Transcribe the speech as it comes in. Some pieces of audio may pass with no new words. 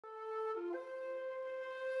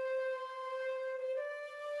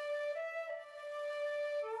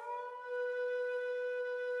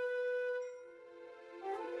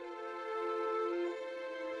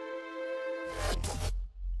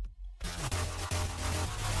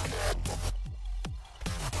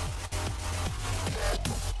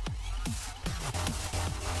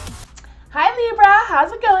Libra,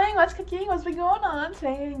 how's it going? What's cooking? What's been going on?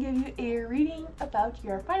 Today I'm going to give you a reading about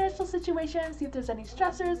your financial situation, see if there's any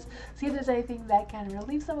stressors, see if there's anything that can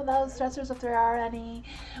relieve some of those stressors if there are any,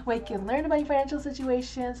 what you can learn about your financial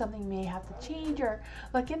situation, something you may have to change or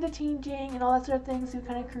look into changing and all that sort of thing, see what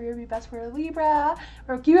kind of career would be best for a Libra.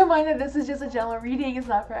 Or keep in mind that this is just a general reading, it's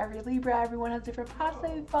not for every Libra. Everyone has different paths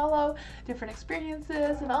they follow, different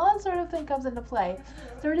experiences, and all that sort of thing comes into play.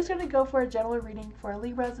 So we're just going to go for a general reading for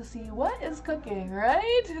Libras to see what is cooking,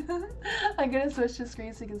 right? I'm going to switch the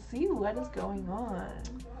screen so you can see what is going on.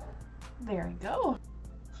 There we go.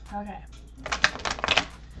 Okay.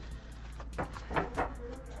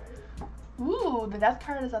 Ooh, the death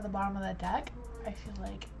card is at the bottom of the deck. I feel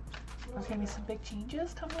like there's going to be some big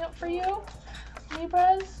changes coming up for you,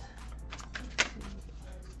 Libras.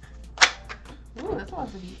 Ooh, this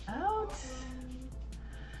wants to be out.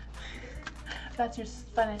 That's your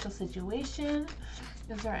financial situation.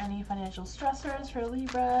 Is there any financial stressors for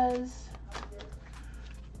Libras?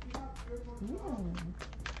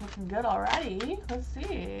 Looking good already. Let's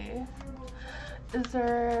see. Is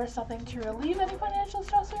there something to relieve any financial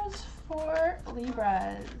stressors for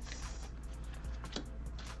Libras?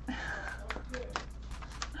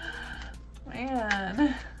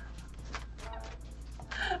 Man.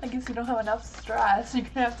 I guess you don't have enough stress. You're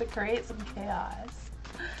gonna have to create some chaos.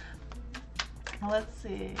 Let's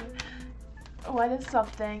see. What is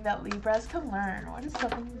something that Libras can learn? What is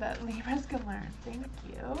something that Libras can learn? Thank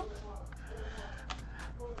you.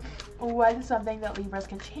 What is something that Libras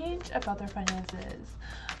can change about their finances?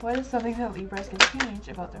 What is something that Libras can change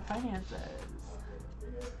about their finances?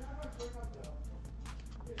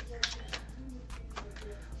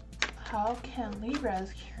 How can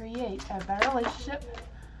Libras create a better relationship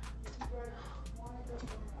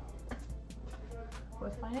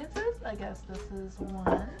with finances? I guess this is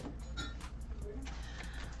one.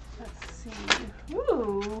 Let's see.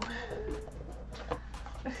 Ooh.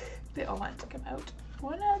 They all want to come out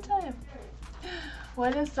one at a time.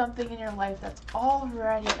 What is something in your life that's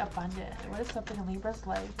already abundant? What is something in Libra's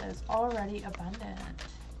life that is already abundant?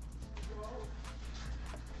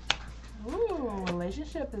 Ooh,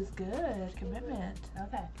 relationship is good. Commitment.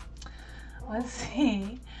 Okay. Let's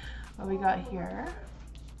see what we got here.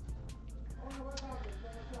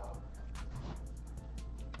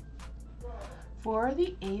 For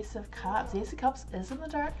the Ace of Cups, the Ace of Cups is in the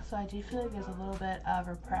dark, so I do feel like there's a little bit of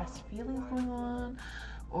repressed feelings going on,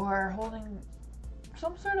 or holding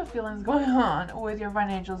some sort of feelings going on with your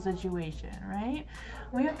financial situation, right?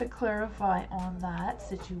 We have to clarify on that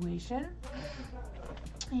situation.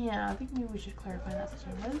 Yeah, I think maybe we should clarify that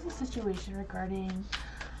situation. What is the situation regarding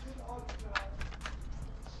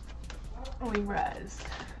Libras?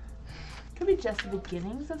 Could be just the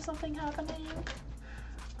beginnings of something happening.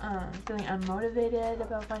 Feeling unmotivated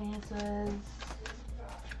about finances.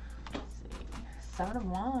 Let's see. Seven of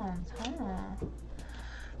Wands, huh?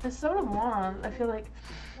 The Seven of Wands, I feel like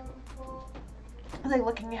it's like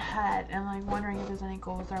looking ahead and like wondering if there's any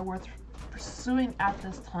goals that are worth pursuing at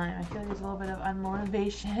this time. I feel like there's a little bit of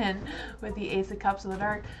unmotivation with the Ace of Cups in the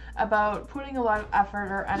dark about putting a lot of effort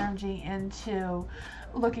or energy into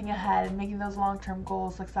looking ahead and making those long-term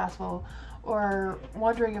goals successful, or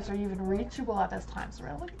wondering if they're even reachable at this time. So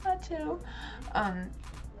we're looking at that too.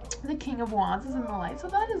 The King of Wands is in the light, so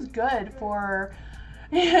that is good for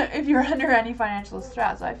if you're under any financial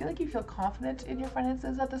stress. So I feel like you feel confident in your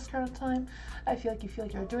finances at this current time. I feel like you feel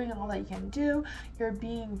like you're doing all that you can do. You're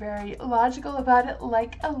being very logical about it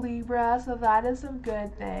like a Libra, so that is some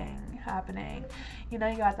good thing happening. You know,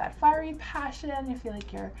 you got that fiery passion. You feel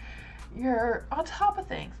like you're on top of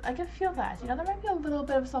things. I can feel that. You know, there might be a little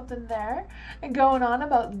bit of something there and going on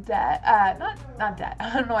about debt. Not debt.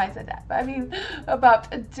 I don't know why I said that, but I mean about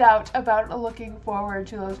doubt about looking forward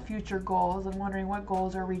to those future goals and wondering what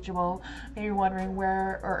goals are reachable. Maybe wondering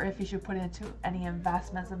where or if you should put into any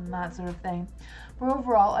investments and that sort of thing. But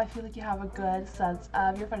overall, I feel like you have a good sense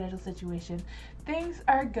of your financial situation. Things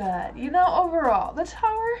are good. You know, overall, the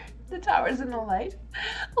tower's in the light.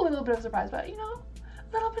 A little bit of surprise, but you know,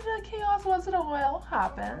 a little bit of chaos once in a while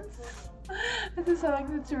happens. This is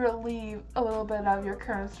something to relieve a little bit of your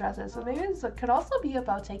current stresses. So maybe this could also be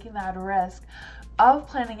about taking that risk of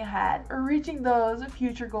planning ahead or reaching those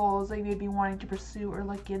future goals that you may be wanting to pursue or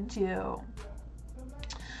look into.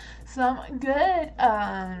 Some good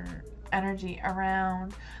energy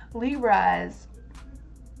around Libras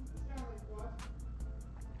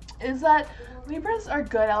is that Libras are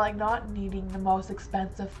good at like not needing the most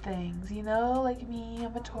expensive things, you know, like me,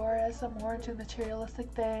 I'm a Taurus, I'm more into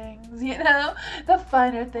materialistic things, you know, the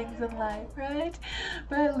finer things in life, right?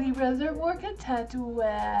 But Libras are more content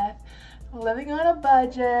with living on a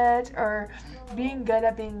budget or being good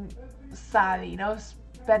at being savvy, you know,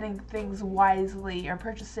 spending things wisely or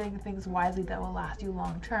purchasing things wisely that will last you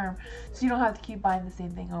long term, so you don't have to keep buying the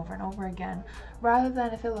same thing over and over again, rather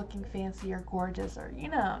than if it looking fancy or gorgeous or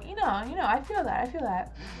I feel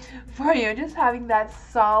that for you, just having that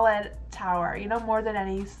solid tower, you know, more than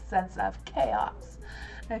any sense of chaos.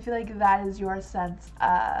 I feel like that is your sense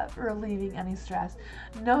of relieving any stress,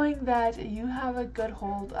 knowing that you have a good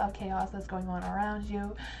hold of chaos that's going on around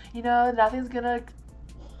you. You know, nothing's gonna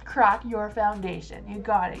crack your foundation. You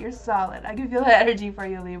got it. You're solid. I can feel the energy for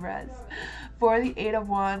you, Libras. For the Eight of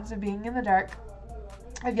Wands, being in the dark,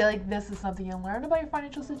 I feel like this is something you'll learn about your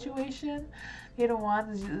financial situation. The Eight of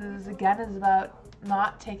Wands is about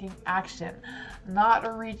not taking action,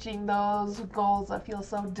 not reaching those goals that feel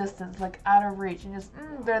so distant, like out of reach, and just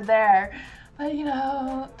they're there. But you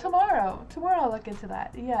know, tomorrow I'll look into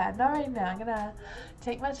that. Yeah, not right now. I'm gonna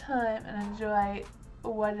take my time and enjoy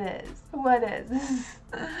what is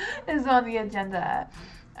on the agenda.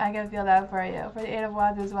 I can feel that for you. For the Eight of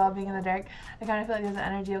Wands as well, being in the dark, I kind of feel like there's an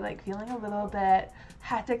energy of like feeling a little bit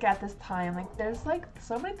hectic at this time. Like there's like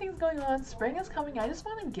so many things going on. Spring is coming. I just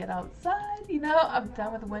want to get outside. You know, I'm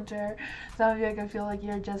done with winter. Some of you, I can feel like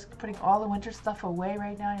you're just putting all the winter stuff away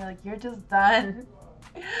right now. You're like, you're just done.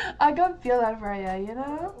 I can feel that for you, you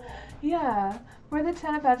know? Yeah. For the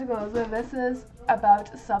Ten of Pentacles, so this is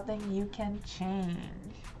about something you can change.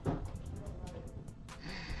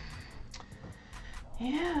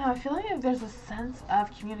 Yeah, I feel like if there's a sense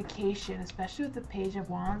of communication, especially with the Page of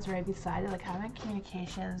Wands right beside it, like having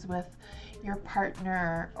communications with your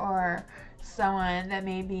partner or someone that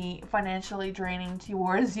may be financially draining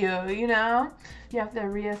towards you, you know? You have to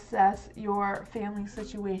reassess your family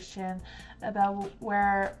situation, about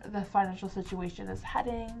where the financial situation is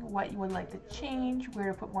heading, what you would like to change,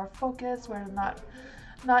 where to put more focus, where to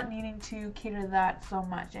not needing to cater to that so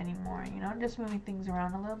much anymore, you know, just moving things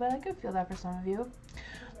around a little bit. I could feel that for some of you.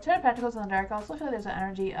 Ten of Pentacles in the dark, I also feel like there's an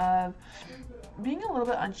energy of being a little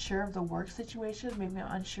bit unsure of the work situation, maybe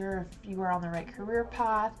unsure if you are on the right career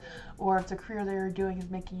path, or if the career that you're doing is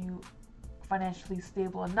making you financially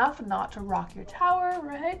stable enough not to rock your tower,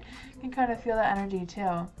 right? You can kind of feel that energy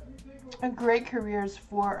too. And great careers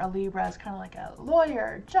for a Libra is kind of like a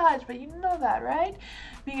lawyer, judge, but you know that, right?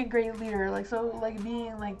 Being a great leader, like so, like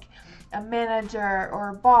being like a manager or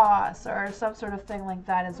a boss or some sort of thing like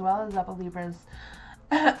that, as well as up a Libra's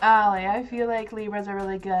alley. I feel like Libras are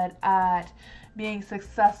really good at being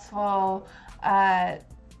successful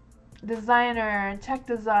at designer and tech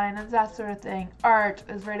design and that sort of thing. Art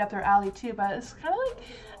is right up their alley too, but it's kind of like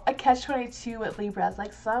a catch-22 with Libras.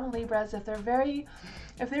 Like some Libras, if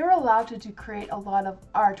they were allowed to create a lot of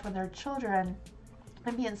art when they're children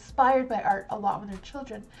and be inspired by art a lot when they're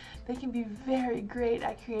children, they can be very great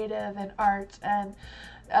at creative and art and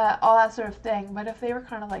all that sort of thing. But if they were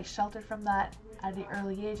kind of like sheltered from that at an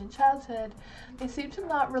early age in childhood, they seem to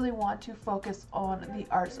not really want to focus on the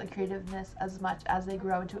arts and creativeness as much as they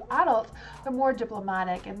grow into adults. They're more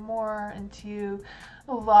diplomatic and more into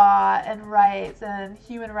law and rights and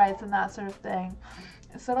human rights and that sort of thing.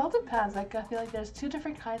 So it all depends. Like I feel like there's two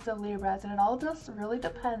different kinds of Libras, and it all just really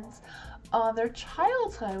depends on their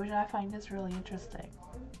childhood, which I find is really interesting.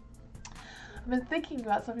 I've been thinking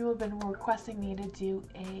about, some people have been requesting me to do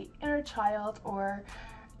a inner child or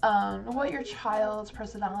what your child's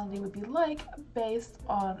personality would be like based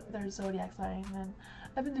on their zodiac sign. And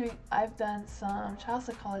I've done some child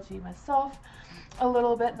psychology myself, a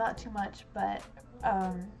little bit, not too much, but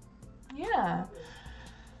yeah.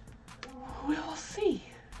 We will see.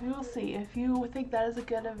 If you think that is a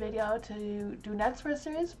good video to do next for a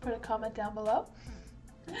series, put a comment down below.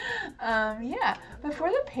 Yeah, but for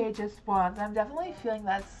the Page of Wands, I'm definitely feeling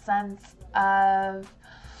that sense of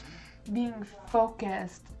being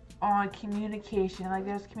focused on communication. Like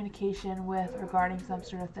there's communication with regarding some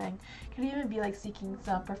sort of thing. It could even be like seeking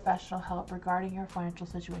some professional help regarding your financial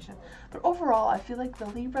situation. But overall, I feel like the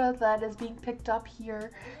Libra that is being picked up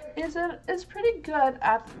here is pretty good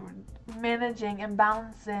at managing and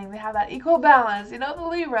balancing. They have that equal balance, you know, the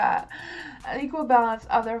Libra, an equal balance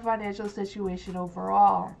of their financial situation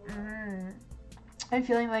overall. I'm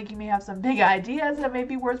feeling like you may have some big ideas that may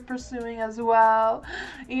be worth pursuing as well.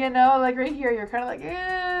 You know, like right here, you're kind of like,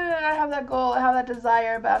 I have that goal, I have that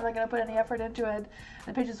desire, but I'm not going to put any effort into it.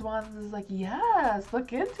 And Page of Wands is like, yes,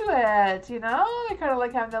 look into it, you know? I kind of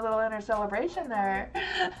like having that little inner celebration there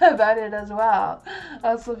about it as well. I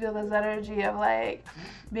also feel this energy of like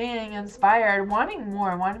being inspired, wanting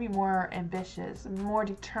to be more ambitious, more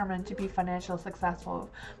determined to be financially successful,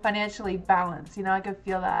 financially balanced. You know, I could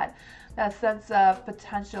feel that sense of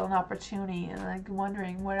potential and opportunity, and like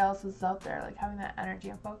wondering what else is out there, like having that energy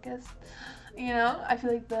and focus. You know, I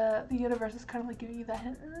feel like the universe is kind of like giving you that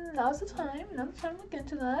hint. Now's the time to look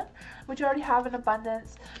into that, which you already have in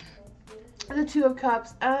abundance. The Two of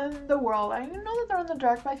Cups and the World. I know that they're in the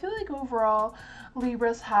dark, but I feel like overall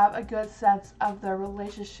Libras have a good sense of their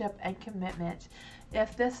relationship and commitment.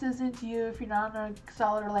 If this isn't you, if you're not in a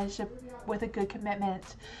solid relationship with a good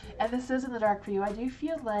commitment, and this is in the dark for you, I do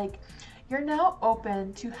feel like you're now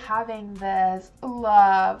open to having this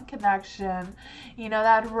love connection, you know,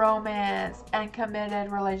 that romance and committed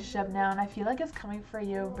relationship now. And I feel like it's coming for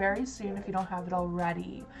you very soon if you don't have it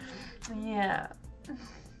already. Yeah.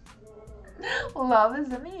 Love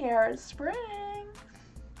is in the air. It's spring.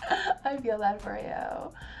 I feel that for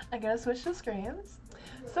you. I'm going to switch the screens.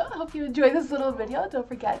 So I hope you enjoyed this little video. Don't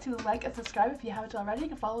forget to like and subscribe if you haven't already. You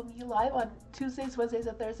can follow me live on Tuesdays, Wednesdays,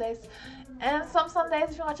 and Thursdays, and some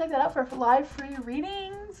Sundays if you want to check that out for live free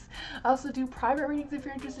readings. I also do private readings if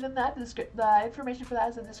you're interested in that. The information for that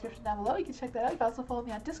is in the description down below. You can check that out. You can also follow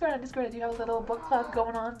me on Discord. On Discord, I do have a little book club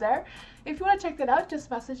going on there. If you want to check that out,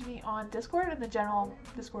 just message me on Discord in the general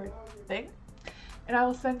Discord thing, and I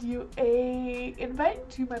will send you a invite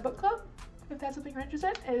to my book club if that's something you're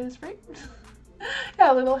interested in. It is free.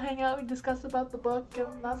 Yeah, a little hangout, we discuss about the book and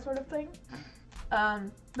that sort of thing.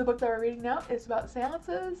 The book that we're reading now is about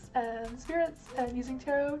seances and spirits and using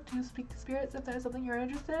tarot to speak to spirits if there's something you're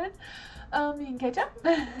interested in. You can catch up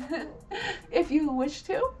if you wish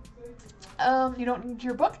to. You don't need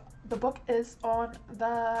your book. The book is on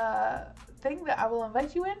the thing that I will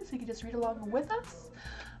invite you in, so you can just read along with us.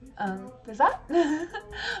 There's that.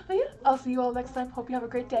 But yeah, I'll see you all next time. Hope you have a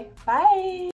great day. Bye!